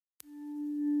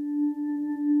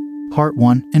Part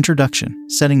 1. Introduction.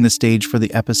 Setting the stage for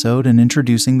the episode and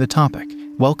introducing the topic.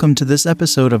 Welcome to this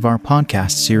episode of our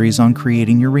podcast series on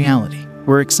creating your reality.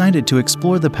 We're excited to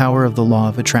explore the power of the law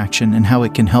of attraction and how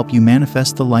it can help you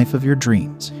manifest the life of your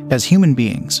dreams. As human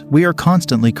beings, we are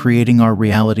constantly creating our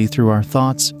reality through our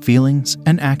thoughts, feelings,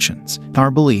 and actions. Our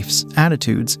beliefs,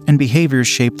 attitudes, and behaviors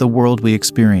shape the world we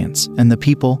experience and the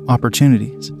people,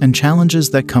 opportunities, and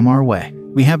challenges that come our way.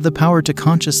 We have the power to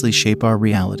consciously shape our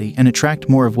reality and attract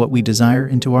more of what we desire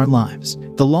into our lives.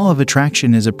 The law of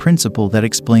attraction is a principle that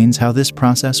explains how this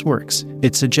process works.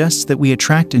 It suggests that we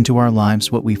attract into our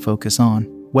lives what we focus on,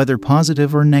 whether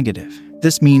positive or negative.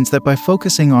 This means that by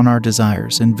focusing on our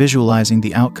desires and visualizing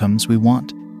the outcomes we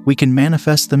want, we can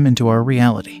manifest them into our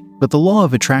reality. But the law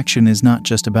of attraction is not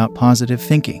just about positive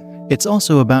thinking. It's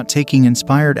also about taking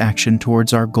inspired action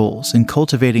towards our goals and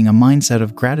cultivating a mindset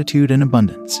of gratitude and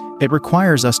abundance. It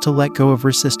requires us to let go of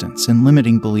resistance and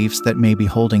limiting beliefs that may be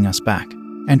holding us back,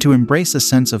 and to embrace a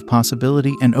sense of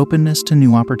possibility and openness to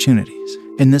new opportunities.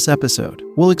 In this episode,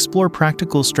 we'll explore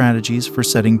practical strategies for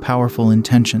setting powerful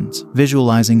intentions,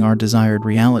 visualizing our desired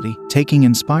reality, taking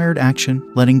inspired action,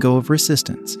 letting go of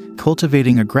resistance,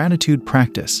 cultivating a gratitude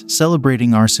practice,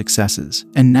 celebrating our successes,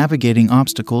 and navigating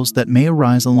obstacles that may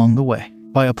arise along the way.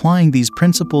 By applying these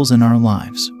principles in our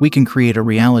lives, we can create a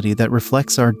reality that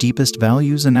reflects our deepest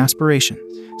values and aspirations.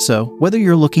 So, whether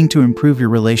you're looking to improve your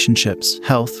relationships,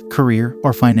 health, career,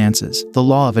 or finances, the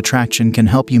law of attraction can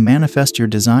help you manifest your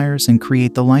desires and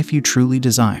create the life you truly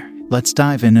desire. Let's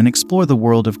dive in and explore the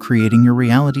world of creating your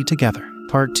reality together.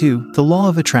 Part 2. The Law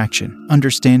of Attraction.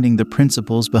 Understanding the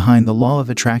principles behind the law of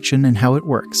attraction and how it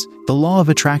works. The law of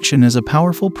attraction is a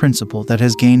powerful principle that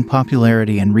has gained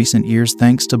popularity in recent years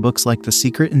thanks to books like The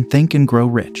Secret and Think and Grow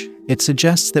Rich. It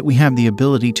suggests that we have the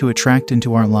ability to attract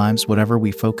into our lives whatever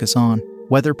we focus on,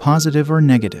 whether positive or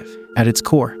negative. At its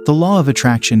core, the law of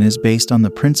attraction is based on the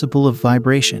principle of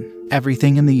vibration.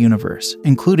 Everything in the universe,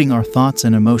 including our thoughts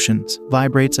and emotions,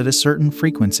 vibrates at a certain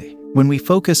frequency. When we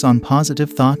focus on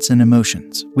positive thoughts and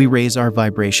emotions, we raise our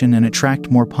vibration and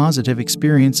attract more positive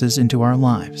experiences into our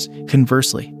lives.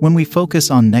 Conversely, when we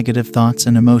focus on negative thoughts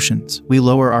and emotions, we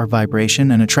lower our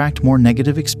vibration and attract more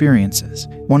negative experiences.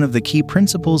 One of the key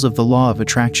principles of the law of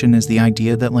attraction is the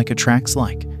idea that like attracts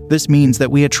like. This means that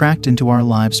we attract into our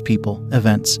lives people,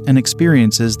 events, and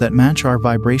experiences that match our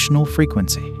vibrational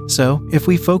frequency. So, if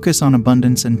we focus on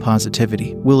abundance and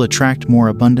positivity, we'll attract more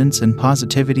abundance and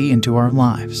positivity into our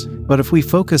lives. But if we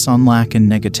focus on lack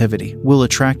and negativity, we'll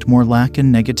attract more lack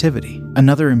and negativity.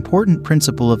 Another important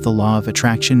principle of the law of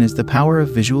attraction is the power of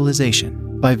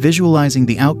visualization. By visualizing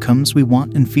the outcomes we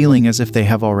want and feeling as if they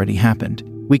have already happened,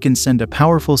 we can send a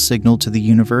powerful signal to the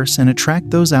universe and attract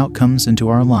those outcomes into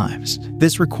our lives.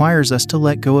 This requires us to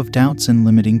let go of doubts and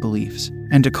limiting beliefs,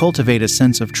 and to cultivate a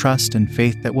sense of trust and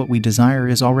faith that what we desire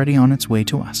is already on its way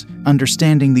to us.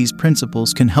 Understanding these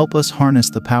principles can help us harness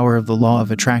the power of the law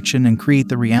of attraction and create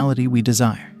the reality we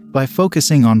desire. By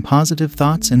focusing on positive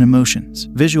thoughts and emotions,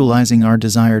 visualizing our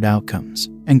desired outcomes,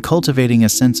 and cultivating a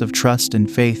sense of trust and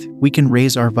faith, we can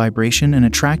raise our vibration and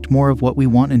attract more of what we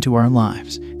want into our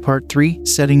lives. Part 3.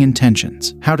 Setting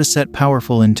intentions. How to set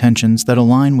powerful intentions that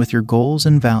align with your goals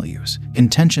and values.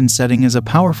 Intention setting is a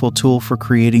powerful tool for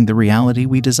creating the reality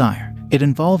we desire. It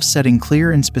involves setting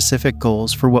clear and specific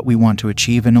goals for what we want to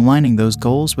achieve and aligning those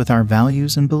goals with our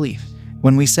values and beliefs.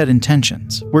 When we set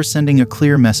intentions, we're sending a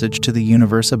clear message to the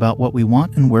universe about what we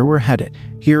want and where we're headed.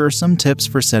 Here are some tips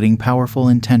for setting powerful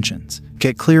intentions.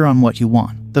 Get clear on what you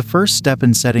want. The first step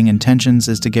in setting intentions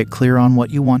is to get clear on what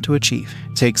you want to achieve.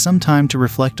 Take some time to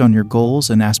reflect on your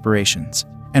goals and aspirations,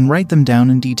 and write them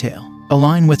down in detail.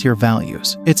 Align with your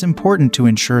values. It's important to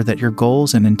ensure that your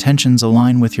goals and intentions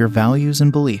align with your values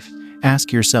and beliefs.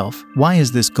 Ask yourself, why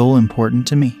is this goal important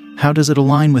to me? How does it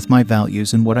align with my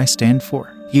values and what I stand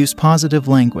for? Use positive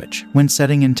language. When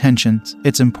setting intentions,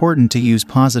 it's important to use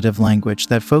positive language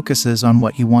that focuses on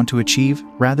what you want to achieve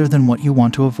rather than what you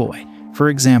want to avoid. For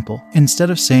example, instead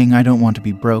of saying I don't want to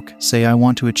be broke, say I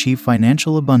want to achieve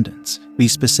financial abundance. Be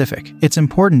specific. It's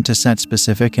important to set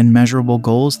specific and measurable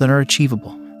goals that are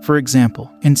achievable. For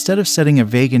example, instead of setting a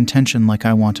vague intention like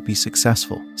I want to be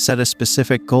successful, set a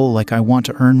specific goal like I want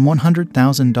to earn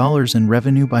 $100,000 in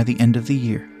revenue by the end of the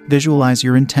year. Visualize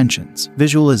your intentions.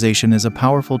 Visualization is a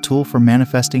powerful tool for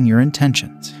manifesting your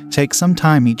intentions. Take some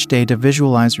time each day to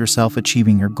visualize yourself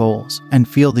achieving your goals and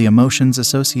feel the emotions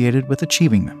associated with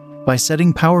achieving them. By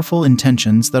setting powerful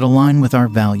intentions that align with our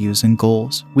values and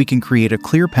goals, we can create a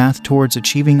clear path towards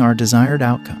achieving our desired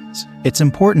outcomes. It's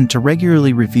important to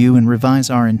regularly review and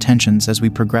revise our intentions as we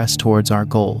progress towards our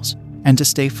goals, and to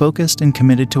stay focused and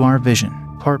committed to our vision.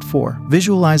 Part 4.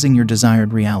 Visualizing your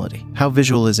desired reality. How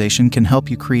visualization can help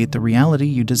you create the reality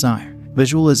you desire.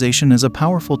 Visualization is a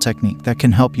powerful technique that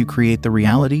can help you create the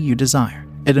reality you desire.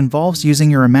 It involves using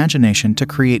your imagination to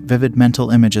create vivid mental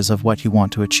images of what you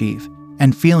want to achieve,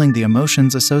 and feeling the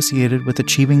emotions associated with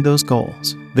achieving those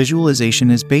goals. Visualization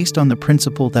is based on the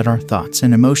principle that our thoughts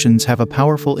and emotions have a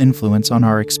powerful influence on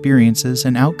our experiences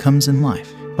and outcomes in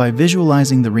life. By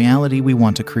visualizing the reality we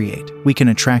want to create, we can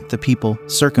attract the people,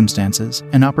 circumstances,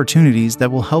 and opportunities that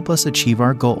will help us achieve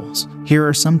our goals. Here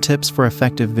are some tips for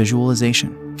effective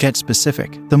visualization. Get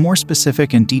specific. The more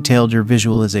specific and detailed your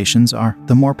visualizations are,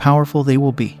 the more powerful they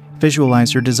will be.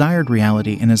 Visualize your desired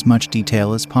reality in as much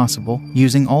detail as possible,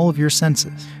 using all of your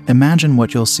senses. Imagine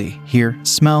what you'll see, hear,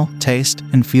 smell, taste,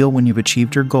 and feel when you've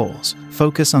achieved your goals.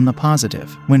 Focus on the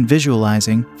positive. When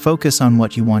visualizing, focus on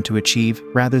what you want to achieve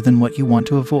rather than what you want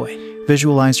to avoid.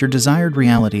 Visualize your desired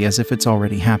reality as if it's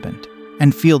already happened,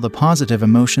 and feel the positive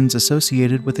emotions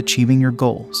associated with achieving your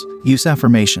goals. Use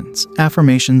affirmations.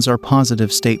 Affirmations are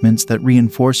positive statements that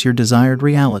reinforce your desired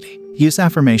reality. Use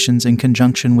affirmations in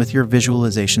conjunction with your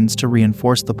visualizations to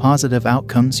reinforce the positive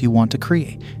outcomes you want to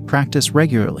create. Practice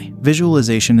regularly.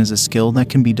 Visualization is a skill that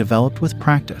can be developed with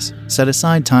practice. Set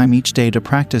aside time each day to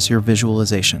practice your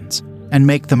visualizations, and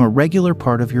make them a regular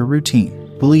part of your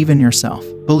routine. Believe in yourself.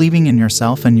 Believing in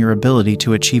yourself and your ability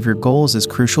to achieve your goals is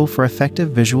crucial for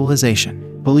effective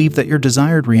visualization. Believe that your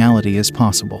desired reality is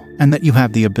possible, and that you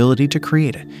have the ability to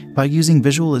create it. By using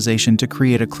visualization to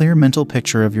create a clear mental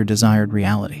picture of your desired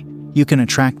reality, you can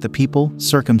attract the people,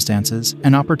 circumstances,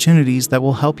 and opportunities that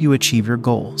will help you achieve your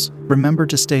goals. Remember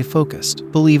to stay focused,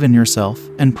 believe in yourself,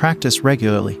 and practice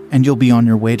regularly, and you'll be on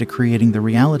your way to creating the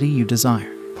reality you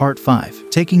desire. Part 5.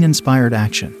 Taking inspired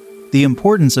action. The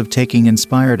importance of taking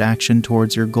inspired action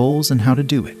towards your goals and how to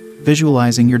do it.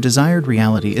 Visualizing your desired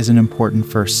reality is an important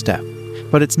first step,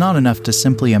 but it's not enough to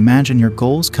simply imagine your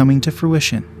goals coming to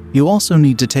fruition. You also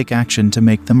need to take action to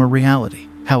make them a reality.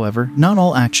 However, not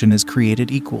all action is created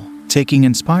equal. Taking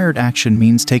inspired action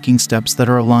means taking steps that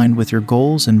are aligned with your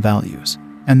goals and values,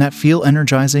 and that feel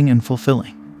energizing and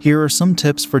fulfilling. Here are some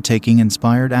tips for taking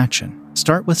inspired action.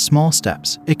 Start with small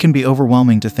steps. It can be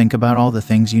overwhelming to think about all the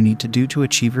things you need to do to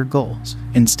achieve your goals.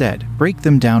 Instead, break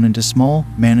them down into small,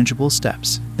 manageable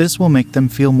steps. This will make them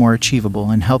feel more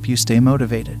achievable and help you stay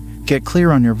motivated. Get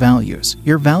clear on your values.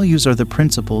 Your values are the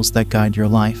principles that guide your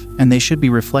life, and they should be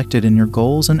reflected in your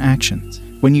goals and actions.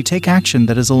 When you take action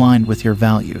that is aligned with your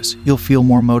values, you'll feel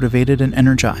more motivated and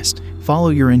energized. Follow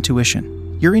your intuition.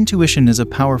 Your intuition is a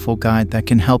powerful guide that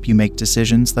can help you make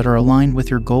decisions that are aligned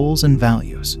with your goals and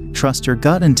values. Trust your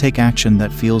gut and take action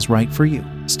that feels right for you.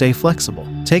 Stay flexible.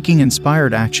 Taking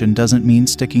inspired action doesn't mean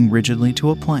sticking rigidly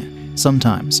to a plan.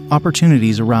 Sometimes,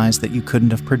 opportunities arise that you couldn't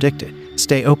have predicted.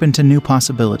 Stay open to new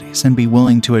possibilities and be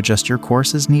willing to adjust your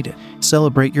course as needed.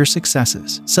 Celebrate your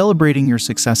successes. Celebrating your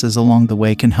successes along the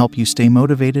way can help you stay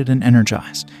motivated and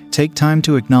energized. Take time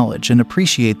to acknowledge and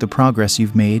appreciate the progress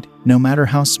you've made, no matter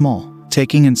how small.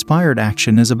 Taking inspired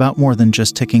action is about more than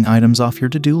just ticking items off your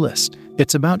to-do list.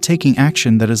 It's about taking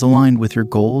action that is aligned with your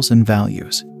goals and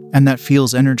values, and that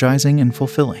feels energizing and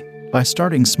fulfilling. By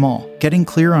starting small, getting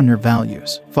clear on your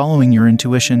values, following your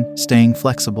intuition, staying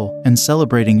flexible, and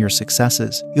celebrating your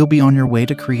successes, you'll be on your way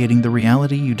to creating the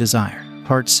reality you desire.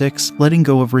 Part 6. Letting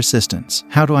go of resistance.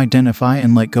 How to identify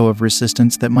and let go of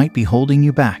resistance that might be holding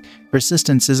you back.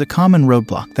 Resistance is a common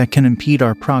roadblock that can impede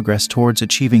our progress towards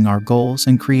achieving our goals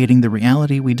and creating the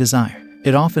reality we desire.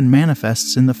 It often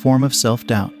manifests in the form of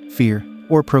self-doubt, fear,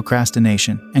 or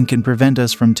procrastination, and can prevent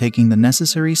us from taking the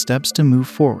necessary steps to move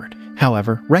forward.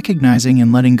 However, recognizing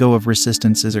and letting go of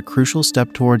resistance is a crucial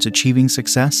step towards achieving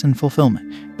success and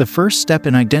fulfillment. The first step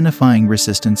in identifying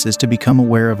resistance is to become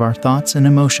aware of our thoughts and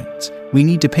emotions. We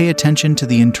need to pay attention to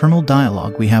the internal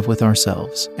dialogue we have with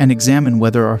ourselves and examine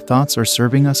whether our thoughts are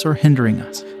serving us or hindering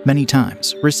us. Many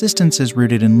times, resistance is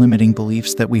rooted in limiting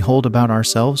beliefs that we hold about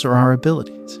ourselves or our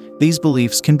abilities. These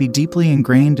beliefs can be deeply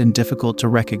ingrained and difficult to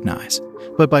recognize,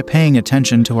 but by paying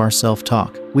attention to our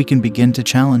self-talk, we can begin to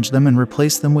challenge them and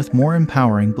replace them with more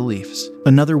empowering beliefs.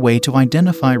 Another way to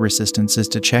identify resistance is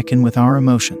to check in with our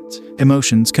emotions.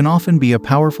 Emotions can often be a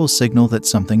powerful signal that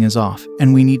something is off,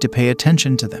 and we need to pay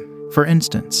attention to them. For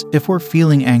instance, if we're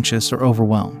feeling anxious or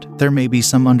overwhelmed, there may be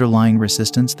some underlying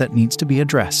resistance that needs to be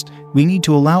addressed. We need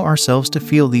to allow ourselves to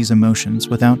feel these emotions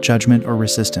without judgment or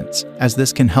resistance, as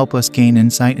this can help us gain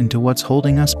insight into what's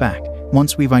holding us back.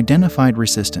 Once we've identified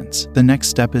resistance, the next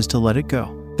step is to let it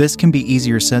go. This can be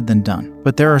easier said than done,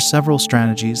 but there are several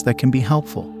strategies that can be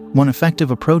helpful. One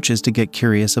effective approach is to get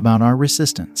curious about our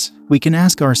resistance. We can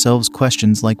ask ourselves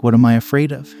questions like, what am I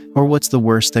afraid of? Or what's the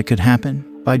worst that could happen?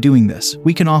 By doing this,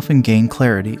 we can often gain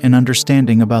clarity and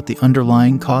understanding about the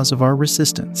underlying cause of our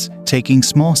resistance. Taking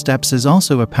small steps is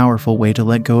also a powerful way to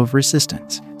let go of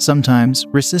resistance. Sometimes,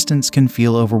 resistance can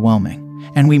feel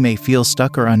overwhelming, and we may feel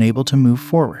stuck or unable to move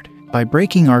forward. By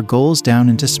breaking our goals down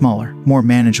into smaller, more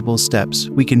manageable steps,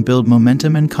 we can build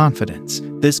momentum and confidence.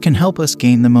 This can help us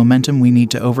gain the momentum we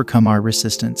need to overcome our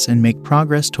resistance and make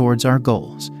progress towards our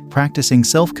goals. Practicing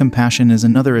self-compassion is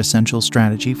another essential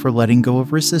strategy for letting go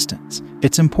of resistance.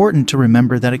 It's important to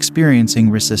remember that experiencing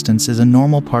resistance is a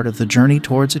normal part of the journey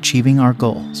towards achieving our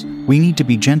goals. We need to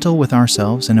be gentle with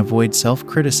ourselves and avoid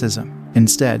self-criticism.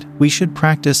 Instead, we should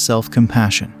practice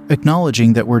self-compassion,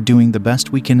 acknowledging that we're doing the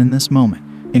best we can in this moment.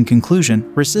 In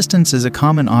conclusion, resistance is a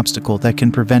common obstacle that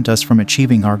can prevent us from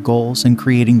achieving our goals and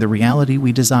creating the reality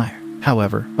we desire.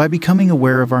 However, by becoming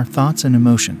aware of our thoughts and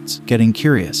emotions, getting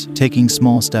curious, taking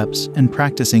small steps, and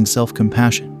practicing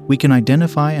self-compassion, we can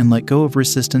identify and let go of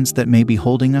resistance that may be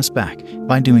holding us back.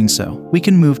 By doing so, we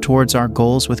can move towards our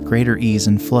goals with greater ease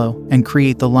and flow and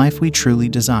create the life we truly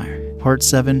desire. Part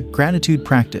 7. Gratitude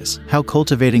Practice. How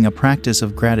cultivating a practice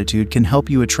of gratitude can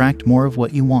help you attract more of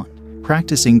what you want.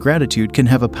 Practicing gratitude can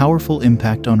have a powerful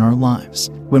impact on our lives.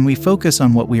 When we focus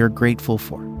on what we are grateful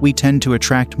for, we tend to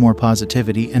attract more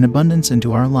positivity and abundance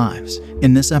into our lives.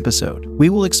 In this episode, we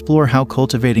will explore how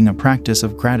cultivating a practice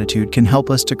of gratitude can help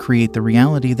us to create the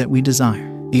reality that we desire.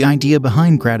 The idea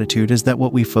behind gratitude is that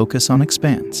what we focus on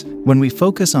expands. When we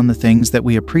focus on the things that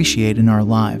we appreciate in our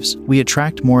lives, we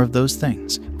attract more of those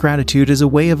things. Gratitude is a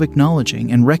way of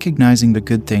acknowledging and recognizing the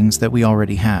good things that we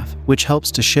already have, which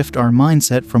helps to shift our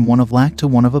mindset from one of lack to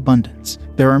one of abundance.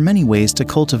 There are many ways to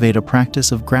cultivate a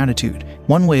practice of gratitude.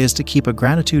 One way is to keep a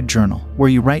gratitude journal, where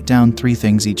you write down 3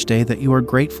 things each day that you are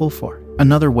grateful for.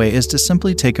 Another way is to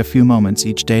simply take a few moments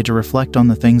each day to reflect on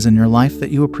the things in your life that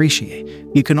you appreciate.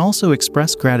 You can also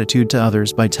express gratitude to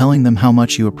others by telling them how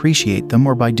much you appreciate them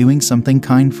or by doing something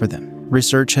kind for them.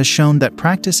 Research has shown that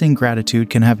practicing gratitude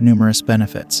can have numerous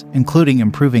benefits, including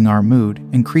improving our mood,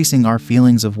 increasing our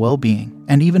feelings of well-being,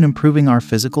 and even improving our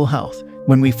physical health.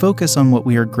 When we focus on what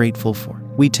we are grateful for,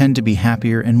 we tend to be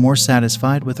happier and more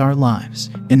satisfied with our lives.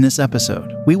 In this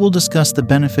episode, we will discuss the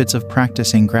benefits of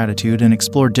practicing gratitude and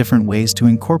explore different ways to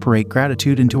incorporate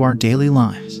gratitude into our daily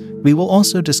lives. We will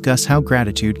also discuss how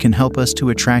gratitude can help us to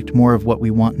attract more of what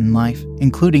we want in life,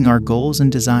 including our goals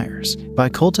and desires. By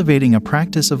cultivating a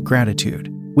practice of gratitude,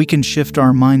 we can shift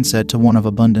our mindset to one of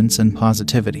abundance and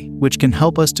positivity, which can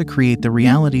help us to create the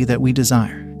reality that we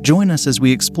desire. Join us as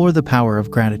we explore the power of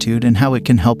gratitude and how it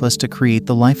can help us to create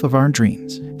the life of our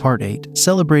dreams. Part 8.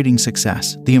 Celebrating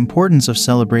Success. The importance of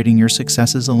celebrating your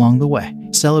successes along the way.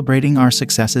 Celebrating our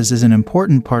successes is an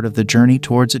important part of the journey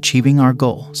towards achieving our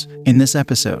goals. In this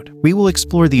episode, we will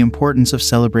explore the importance of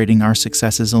celebrating our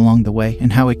successes along the way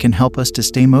and how it can help us to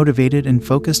stay motivated and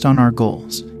focused on our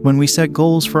goals. When we set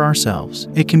goals for ourselves,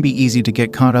 it can be easy to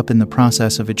get caught up in the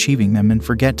process of achieving them and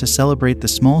forget to celebrate the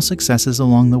small successes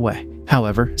along the way.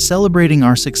 However, celebrating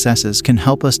our successes can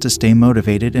help us to stay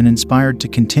motivated and inspired to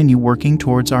continue working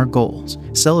towards our goals.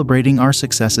 Celebrating our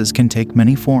successes can take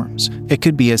many forms. It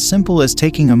could be as simple as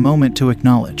taking a moment to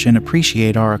acknowledge and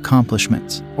appreciate our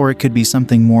accomplishments, or it could be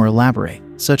something more elaborate,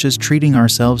 such as treating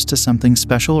ourselves to something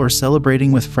special or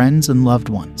celebrating with friends and loved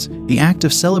ones. The act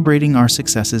of celebrating our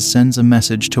successes sends a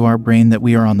message to our brain that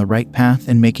we are on the right path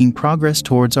and making progress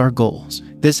towards our goals.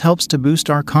 This helps to boost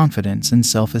our confidence and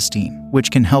self-esteem, which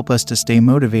can help us to stay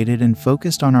motivated and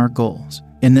focused on our goals.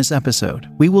 In this episode,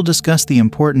 we will discuss the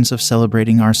importance of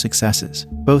celebrating our successes,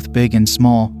 both big and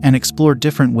small, and explore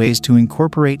different ways to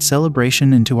incorporate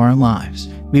celebration into our lives.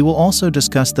 We will also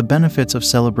discuss the benefits of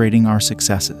celebrating our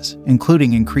successes,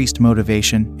 including increased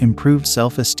motivation, improved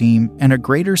self-esteem, and a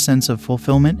greater sense of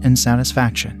fulfillment and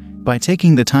satisfaction. By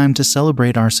taking the time to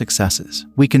celebrate our successes,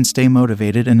 we can stay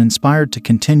motivated and inspired to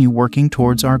continue working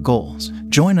towards our goals.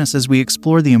 Join us as we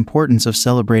explore the importance of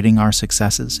celebrating our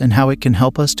successes and how it can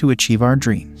help us to achieve our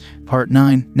dreams. Part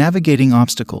 9. Navigating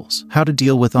Obstacles. How to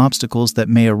deal with obstacles that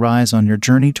may arise on your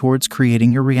journey towards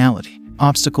creating your reality.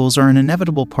 Obstacles are an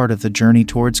inevitable part of the journey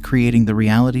towards creating the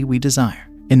reality we desire.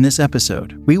 In this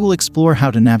episode, we will explore how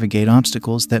to navigate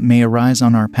obstacles that may arise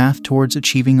on our path towards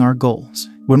achieving our goals.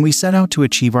 When we set out to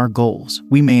achieve our goals,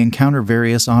 we may encounter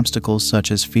various obstacles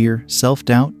such as fear,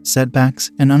 self-doubt,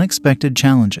 setbacks, and unexpected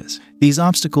challenges. These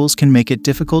obstacles can make it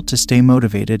difficult to stay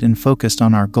motivated and focused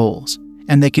on our goals,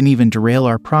 and they can even derail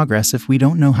our progress if we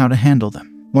don't know how to handle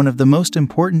them. One of the most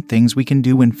important things we can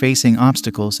do when facing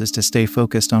obstacles is to stay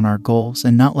focused on our goals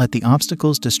and not let the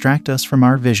obstacles distract us from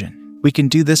our vision. We can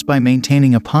do this by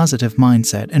maintaining a positive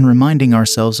mindset and reminding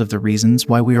ourselves of the reasons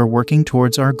why we are working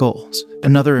towards our goals.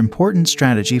 Another important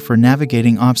strategy for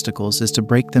navigating obstacles is to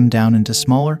break them down into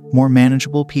smaller, more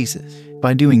manageable pieces.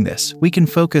 By doing this, we can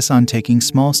focus on taking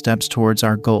small steps towards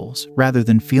our goals rather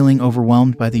than feeling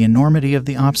overwhelmed by the enormity of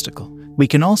the obstacle. We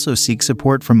can also seek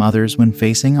support from others when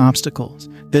facing obstacles.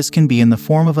 This can be in the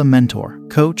form of a mentor,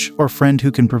 coach, or friend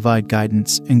who can provide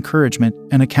guidance, encouragement,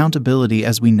 and accountability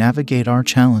as we navigate our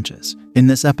challenges. In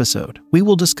this episode, we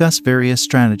will discuss various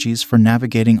strategies for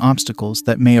navigating obstacles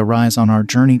that may arise on our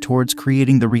journey towards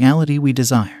creating the reality we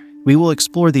desire. We will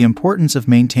explore the importance of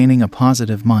maintaining a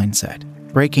positive mindset,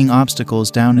 breaking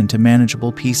obstacles down into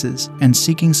manageable pieces, and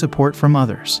seeking support from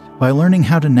others. By learning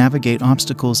how to navigate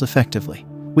obstacles effectively,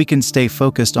 we can stay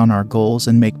focused on our goals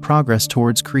and make progress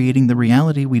towards creating the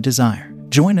reality we desire.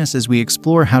 Join us as we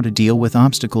explore how to deal with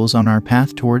obstacles on our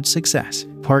path towards success.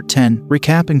 Part 10.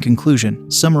 Recap and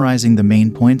conclusion, summarizing the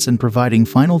main points and providing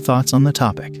final thoughts on the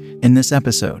topic. In this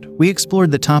episode, we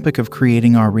explored the topic of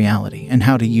creating our reality and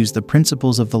how to use the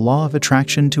principles of the law of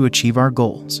attraction to achieve our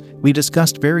goals. We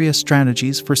discussed various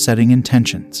strategies for setting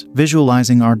intentions,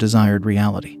 visualizing our desired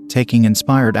reality, taking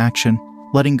inspired action,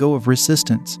 letting go of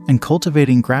resistance, and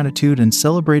cultivating gratitude and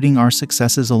celebrating our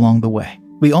successes along the way.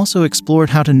 We also explored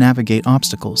how to navigate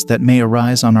obstacles that may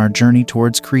arise on our journey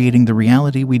towards creating the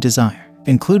reality we desire,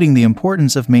 including the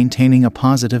importance of maintaining a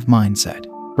positive mindset,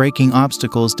 breaking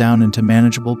obstacles down into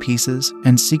manageable pieces,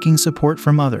 and seeking support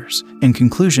from others. In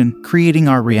conclusion, creating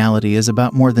our reality is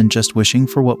about more than just wishing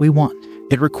for what we want.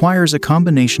 It requires a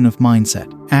combination of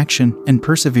mindset, action, and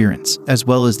perseverance, as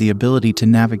well as the ability to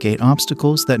navigate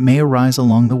obstacles that may arise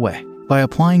along the way. By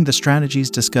applying the strategies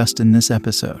discussed in this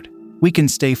episode, we can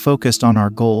stay focused on our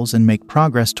goals and make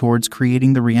progress towards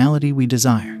creating the reality we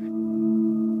desire.